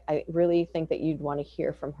organizations. So I really think that you'd want to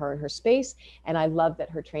hear from her in her space. And I love that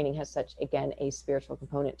her training has such, again, a spiritual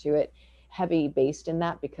component to it, heavy based in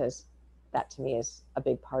that, because that to me is a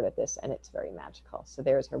big part of this, and it's very magical. So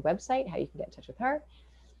there's her website, how you can get in touch with her.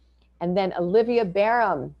 And then Olivia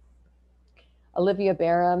Barham. Olivia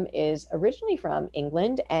Barham is originally from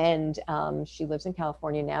England, and she lives in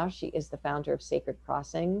California now. She is the founder of Sacred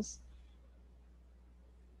Crossings.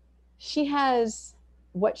 She has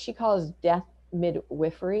what she calls death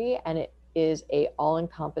midwifery, and it is a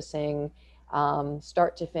all-encompassing,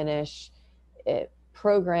 start to finish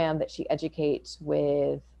program that she educates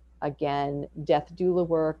with, again, death doula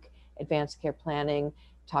work, advanced care planning,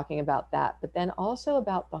 talking about that, but then also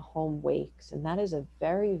about the home wakes. And that is a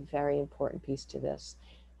very, very important piece to this.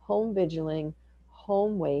 Home vigiling,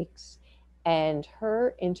 home wakes, and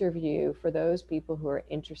her interview for those people who are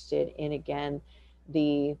interested in, again,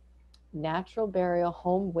 the natural burial,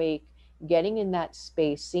 home wake, getting in that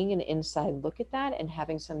space, seeing an inside look at that, and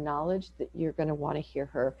having some knowledge, that you're going to want to hear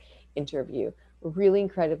her interview. Really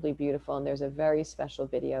incredibly beautiful. And there's a very special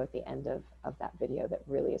video at the end of that video that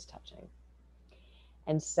really is touching.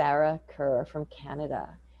 And Sarah Kerr from Canada.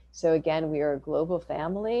 So again, we are a global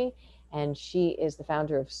family, and she is the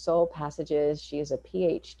founder of Soul Passages. She is a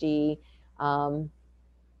PhD,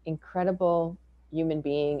 incredible human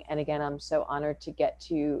being. And again, I'm so honored to get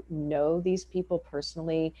to know these people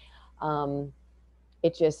personally.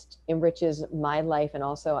 It just enriches my life. And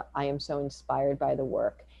also I am so inspired by the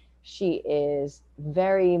work. She is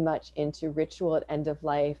very much into ritual at end of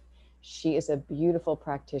life. She is a beautiful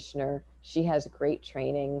practitioner. She has great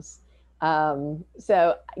trainings.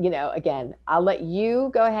 So, again, I'll let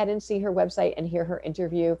you go ahead and see her website and hear her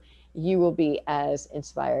interview. You will be as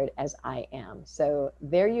inspired as I am. So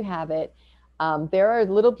there you have it. There are a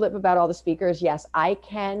little blip about all the speakers. Yes, I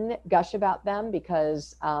can gush about them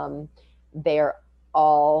because they're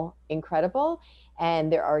all incredible.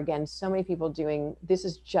 And there are, again, so many people doing, this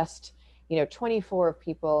is just, 24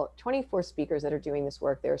 speakers that are doing this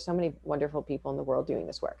work. There are so many wonderful people in the world doing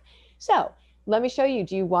this work. So let me show you.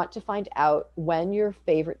 Do you want to find out when your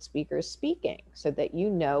favorite speaker is speaking so that you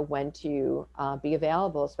know when to be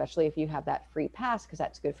available, especially if you have that free pass, because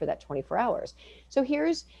that's good for that 24 hours. So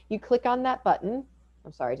you click on that button.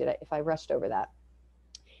 I'm sorry, if I rushed over that.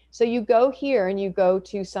 So you go here and you go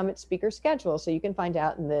to Summit Speaker Schedule, so you can find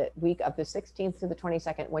out in the week of the 16th to the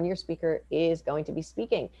 22nd when your speaker is going to be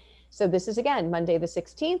speaking. So this is, again, Monday the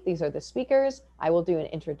 16th. These are the speakers. I will do an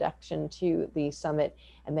introduction to the summit,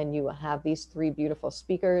 and then you will have these 3 beautiful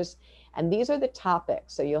speakers. And these are the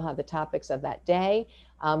topics. So you'll have the topics of that day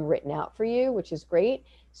written out for you, which is great.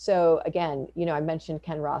 So again, I mentioned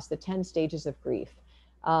Ken Ross, the 10 stages of grief,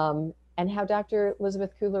 and how Dr.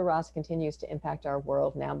 Elizabeth Kubler-Ross continues to impact our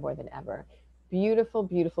world now more than ever. Beautiful,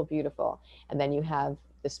 beautiful, beautiful. And then you have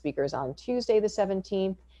the speakers on Tuesday the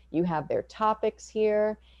 17th. You have their topics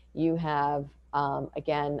here. You have,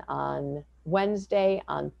 again, on Wednesday,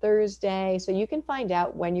 on Thursday. So you can find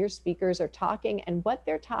out when your speakers are talking and what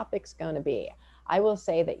their topic's going to be. I will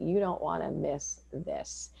say that you don't want to miss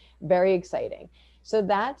this. Very exciting. So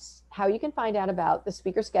that's how you can find out about the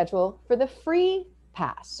speaker schedule for the free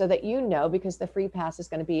pass, so that because the free pass is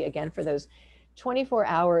going to be, again, for those 24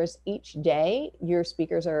 hours each day. Your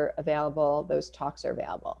speakers are available. Those talks are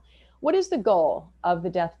available. What is the goal of the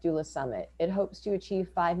Death Doula Summit? It hopes to achieve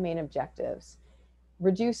 5 main objectives.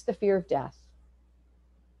 Reduce the fear of death.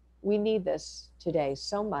 We need this today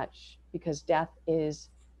so much because death is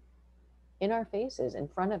in our faces, in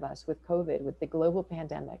front of us with COVID, with the global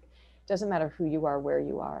pandemic. It doesn't matter who you are, where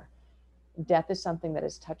you are. Death is something that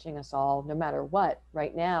is touching us all, no matter what.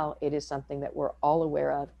 Right now, it is something that we're all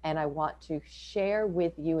aware of. And I want to share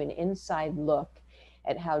with you an inside look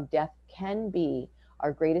at how death can be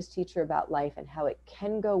our greatest teacher about life, and how it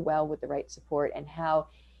can go well with the right support, and how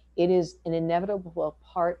it is an inevitable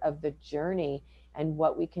part of the journey, and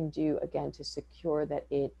what we can do, again, to secure that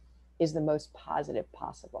it is the most positive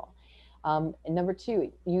possible. And number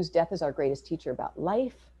 2, use death as our greatest teacher about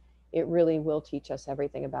life. It really will teach us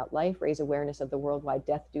everything about life, raise awareness of the worldwide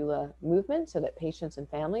death doula movement so that patients and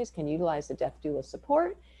families can utilize the death doula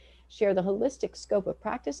support, share the holistic scope of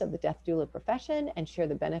practice of the death doula profession, and share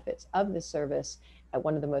the benefits of this service at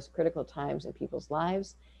one of the most critical times in people's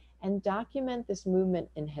lives, and document this movement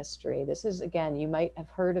in history. This is, again, you might have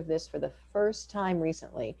heard of this for the first time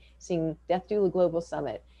recently, seeing Death Doula Global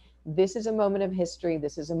Summit. This is a moment of history.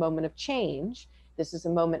 This is a moment of change. This is a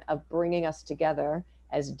moment of bringing us together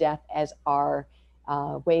as death as our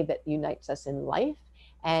way that unites us in life,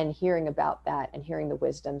 and hearing about that and hearing the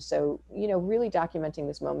wisdom. So, really documenting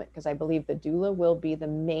this moment, because I believe the doula will be the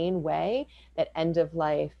main way that end of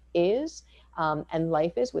life is, and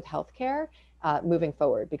life is with healthcare moving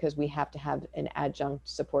forward, because we have to have an adjunct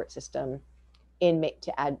support system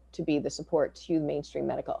to be the support to mainstream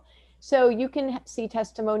medical. So you can see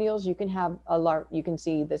testimonials, you can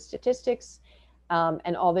see the statistics,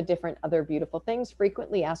 and all the different other beautiful things.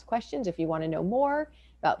 Frequently asked questions. If you want to know more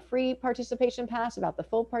about free participation pass, about the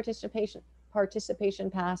full participation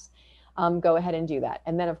pass, go ahead and do that.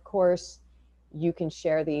 And then, of course, you can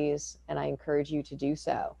share these, and I encourage you to do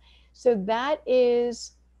so. So that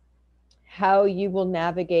is how you will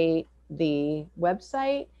navigate the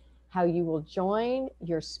website, how you will join,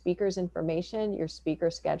 your speaker's information, your speaker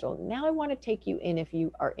schedule. Now I want to take you in, if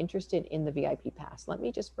you are interested in the VIP pass. Let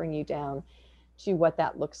me just bring you down to what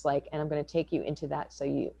that looks like, and I'm going to take you into that.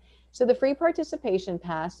 So the free participation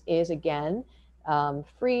pass is, again,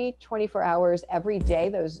 free 24 hours every day.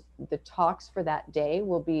 The talks for that day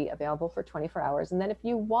will be available for 24 hours. And then if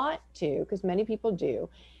you want to, because many people do,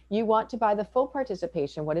 you want to buy the full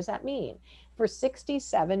participation, what does that mean? For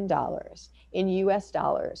 $67 in US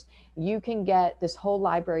dollars, you can get this whole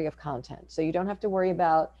library of content. So you don't have to worry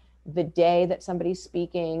about the day that somebody's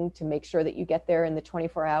speaking to make sure that you get there in the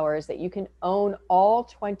 24 hours, that you can own all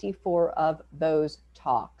 24 of those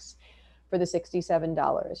talks for the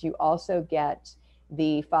 $67. You also get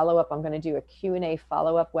the follow-up. I'm going to do a Q&A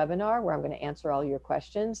follow-up webinar where I'm going to answer all your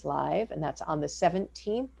questions live, and that's on the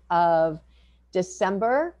 17th of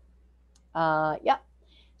December.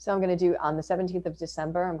 So I'm going to do on the 17th of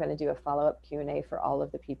December, I'm going to do a follow-up Q&A for all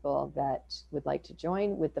of the people that would like to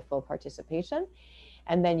join with the full participation.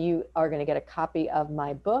 And then you are going to get a copy of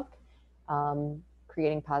my book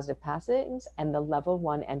Creating Positive Passings and the Level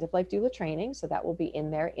 1 End of Life Doula training. So that will be in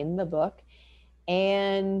there in the book.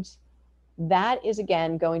 And that is,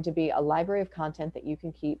 again, going to be a library of content that you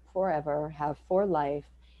can keep forever, have for life,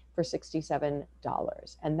 for $67.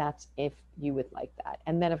 And that's if you would like that.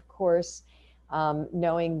 And then, of course,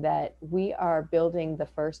 knowing that we are building the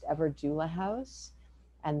first ever doula house,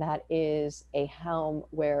 and that is a home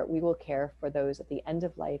where we will care for those at the end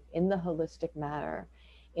of life in the holistic manner,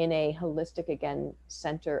 in a holistic, again,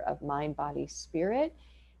 center of mind, body, spirit.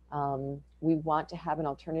 We want to have an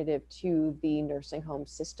alternative to the nursing home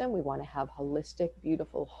system. We want to have holistic,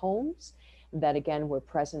 beautiful homes that, again, where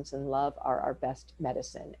presence and love are our best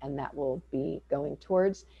medicine. And that will be going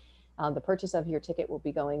towards the purchase of your ticket will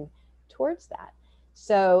be going towards that.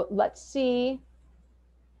 So let's see.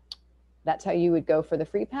 That's how you would go for the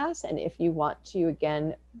free pass. And if you want to,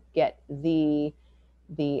 again, get the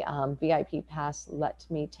VIP pass, let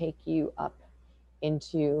me take you up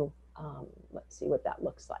into, let's see what that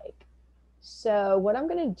looks like. So what I'm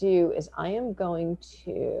going to do is I am going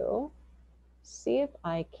to see if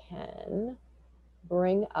I can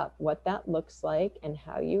bring up what that looks like and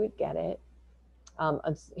how you would get it.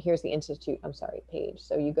 Here's the Institute, page.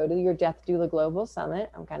 So you go to your Death Doula Global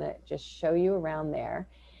Summit. I'm going to just show you around there.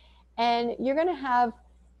 And you're going to have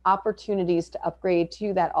opportunities to upgrade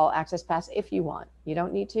to that all access pass if you want. You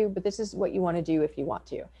don't need to, but this is what you want to do if you want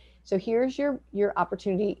to. So here's your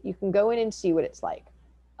opportunity. You can go in and see what it's like.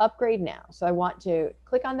 Upgrade now. So I want to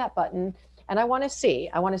click on that button and I want to see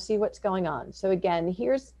what's going on. So again,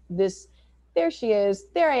 here's this, there she is,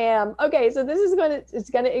 there I am. Okay, so this is it's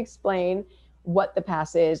going to explain what the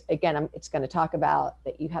pass is. Again, it's going to talk about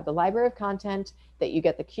that you have the library of content, that you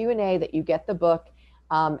get the Q&A, that you get the book,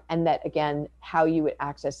 and that, again, how you would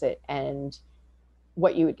access it and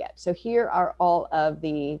what you would get. So here are all of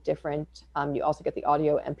the different, you also get the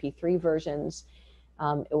audio MP3 versions.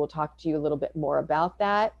 It will talk to you a little bit more about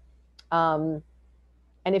that. And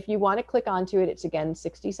if you want to click onto it, it's, again,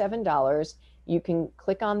 $67. You can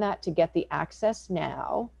click on that to get the Access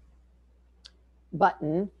Now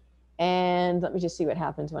button. And let me just see what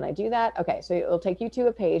happens when I do that. Okay, so it'll take you to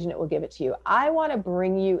a page and it will give it to you. I want to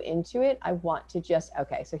bring you into it. I want to just,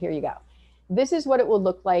 okay, so here you go. This is what it will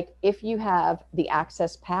look like if you have the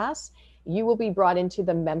Access Pass. You will be brought into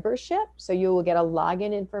the membership. So you will get a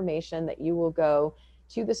login information that you will go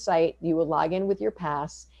to the site. You will log in with your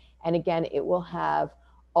pass. And again, it will have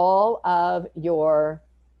all of your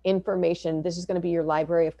information. This is going to be your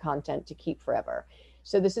library of content to keep forever.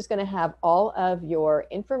 So this is going to have all of your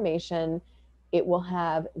information. It will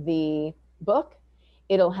have the book.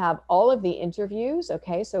 It'll have all of the interviews.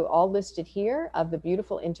 Okay, so all listed here of the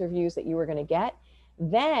beautiful interviews that you were going to get.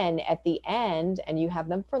 Then at the end, and you have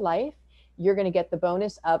them for life, you're going to get the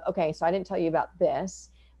bonus of, okay, so I didn't tell you about this,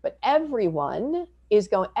 but everyone is,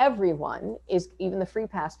 even the free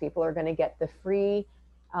pass people are going to get the free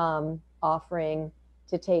offering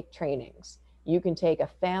to take trainings. You can take a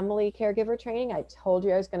family caregiver training. I told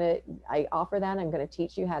you I offer that. I'm going to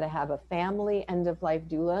teach you how to have a family end-of-life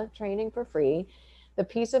doula training for free. The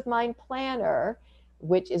Peace of Mind Planner,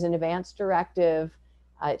 which is an advanced directive.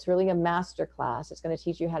 It's really a master class. It's going to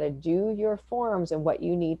teach you how to do your forms and what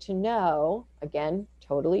you need to know. Again,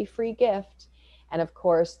 totally free gift. And of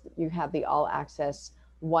course, you have the all access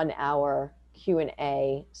 1 hour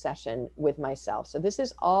Q&A session with myself. So this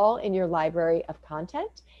is all in your library of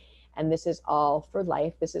content. And this is all for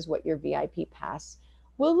life. This is what your VIP pass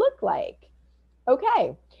will look like.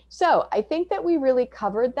 Okay, so I think that we really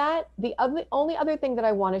covered that. The only other thing that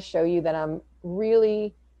I want to show you that I'm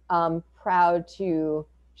really proud to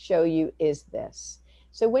show you is this.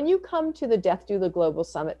 So when you come to the Death Doula Global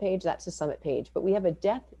Summit page, that's the summit page, but we have a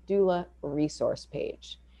Death Doula resource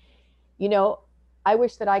page. You know, I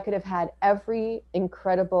wish that I could have had every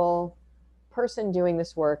incredible person doing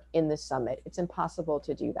this work in this summit. It's impossible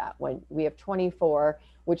to do that when we have 24,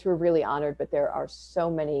 which we're really honored, but there are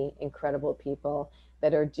so many incredible people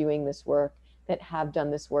that are doing this work, that have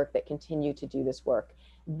done this work, that continue to do this work.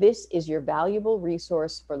 This is your valuable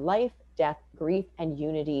resource for life, death, grief, and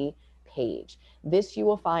unity page. This you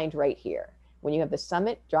will find right here. When you have the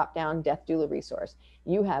summit drop down Death Doula resource,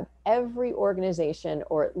 you have every organization,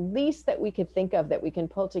 or at least that we could think of, that we can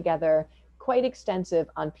pull together, quite extensive,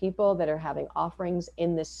 on people that are having offerings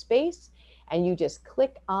in this space. And you just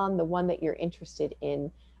click on the one that you're interested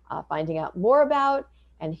in finding out more about,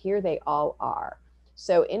 and here they all are.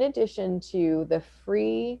 So in addition to the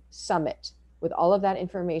free summit with all of that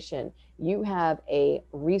information, you have a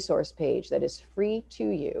resource page that is free to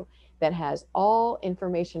you, that has all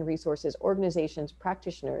information, resources, organizations,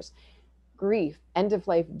 practitioners, grief,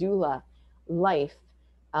 end-of-life doula, life,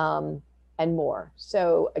 and more.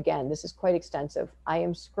 So again, this is quite extensive. I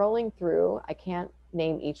am scrolling through. I can't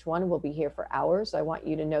name each one. We'll be here for hours. So I want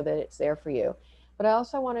you to know that it's there for you. But I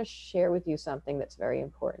also want to share with you something that's very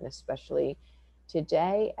important, especially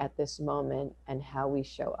today at this moment, and how we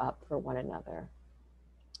show up for one another.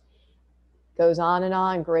 Goes on and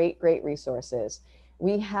on. Great, great resources.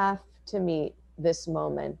 We have to meet this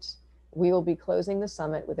moment. We will be closing the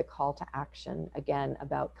summit with a call to action, again,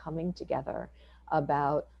 about coming together,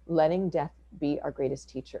 about letting death be our greatest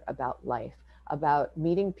teacher about life, about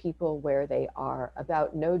meeting people where they are,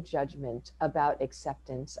 about no judgment, about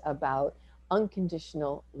acceptance, about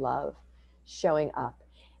unconditional love, showing up.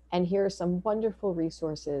 And here are some wonderful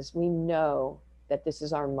resources. We know that this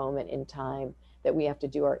is our moment in time, that we have to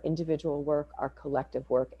do our individual work, our collective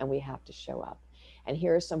work, and we have to show up. And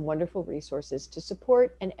here are some wonderful resources to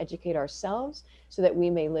support and educate ourselves so that we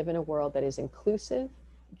may live in a world that is inclusive,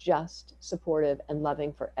 just, supportive, and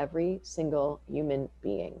loving for every single human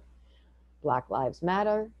being. Black Lives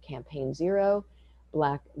Matter, Campaign Zero,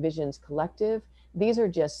 Black Visions Collective. These are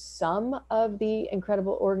just some of the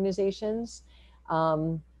incredible organizations.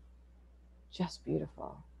 Just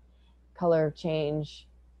beautiful. Color of Change,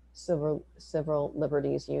 Civil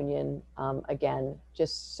Liberties Union. Again,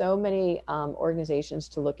 just so many organizations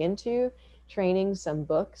to look into, training, some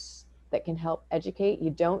books that can help educate. You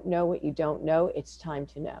don't know what you don't know. It's time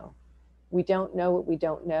to know. We don't know what we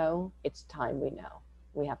don't know. It's time we know.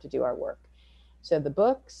 We have to do our work. So the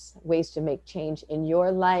books, ways to make change in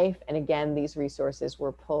your life. And again, these resources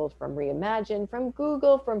were pulled from Reimagine, from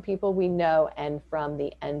Google, from people we know, and from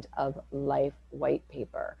the End of Life white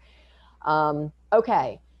paper.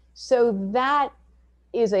 Okay, so that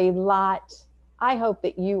is a lot. I hope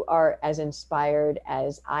that you are as inspired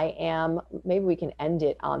as I am. Maybe we can end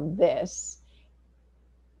it on this,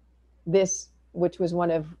 which was one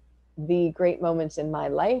of the great moments in my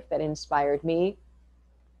life that inspired me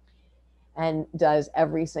and does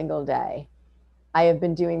every single day. I have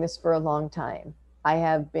been doing this for a long time. I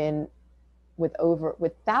have been with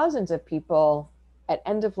thousands of people at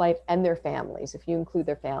end of life and their families, if you include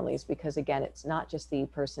their families, because again, it's not just the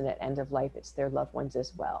person at end of life, it's their loved ones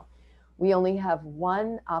as well. We only have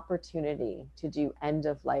one opportunity to do end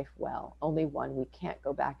of life well, only one. We can't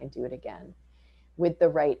go back and do it again. With the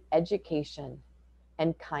right education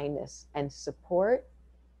and kindness and support,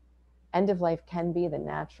 end of life can be the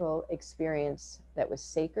natural experience that was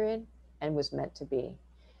sacred and was meant to be.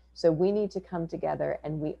 So we need to come together,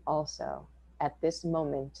 and we also, at this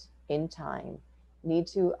moment in time, need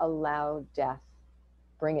to allow death,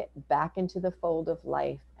 bring it back into the fold of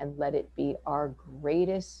life, and let it be our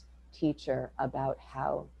greatest teacher about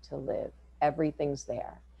how to live. Everything's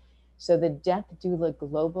there. So the Death Doula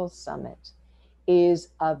Global Summit is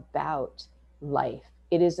about life.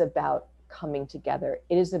 It is about coming together.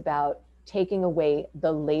 It is about taking away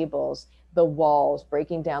the labels, the walls,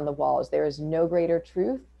 breaking down the walls. There is no greater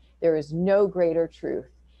truth. There is no greater truth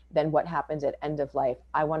than what happens at end of life.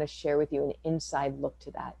 I want to share with you an inside look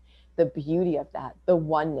to that, the beauty of that, the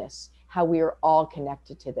oneness, how we are all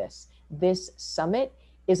connected to this. This summit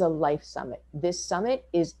is a life summit. This summit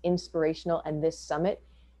is inspirational, and this summit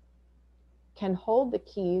can hold the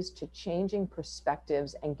keys to changing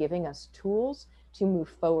perspectives and giving us tools to move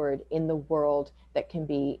forward in the world that can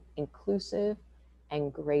be inclusive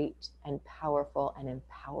and great and powerful and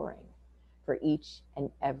empowering for each and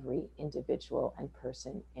every individual and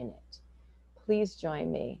person in it. Please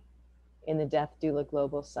join me in the Death Doula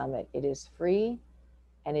Global Summit. It is free,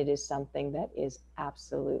 and it is something that is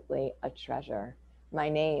absolutely a treasure. My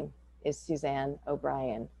name is Suzanne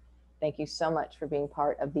O'Brien. Thank you so much for being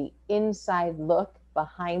part of the inside look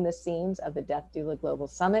behind the scenes of the Death Doula Global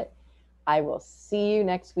Summit. I will see you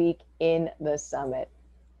next week in the summit.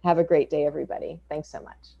 Have a great day, everybody. Thanks so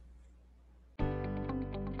much.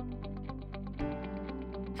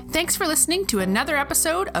 Thanks for listening to another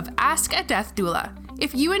episode of Ask a Death Doula.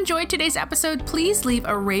 If you enjoyed today's episode, please leave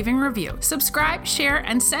a raving review, subscribe, share,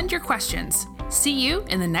 and send your questions. See you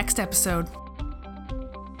in the next episode.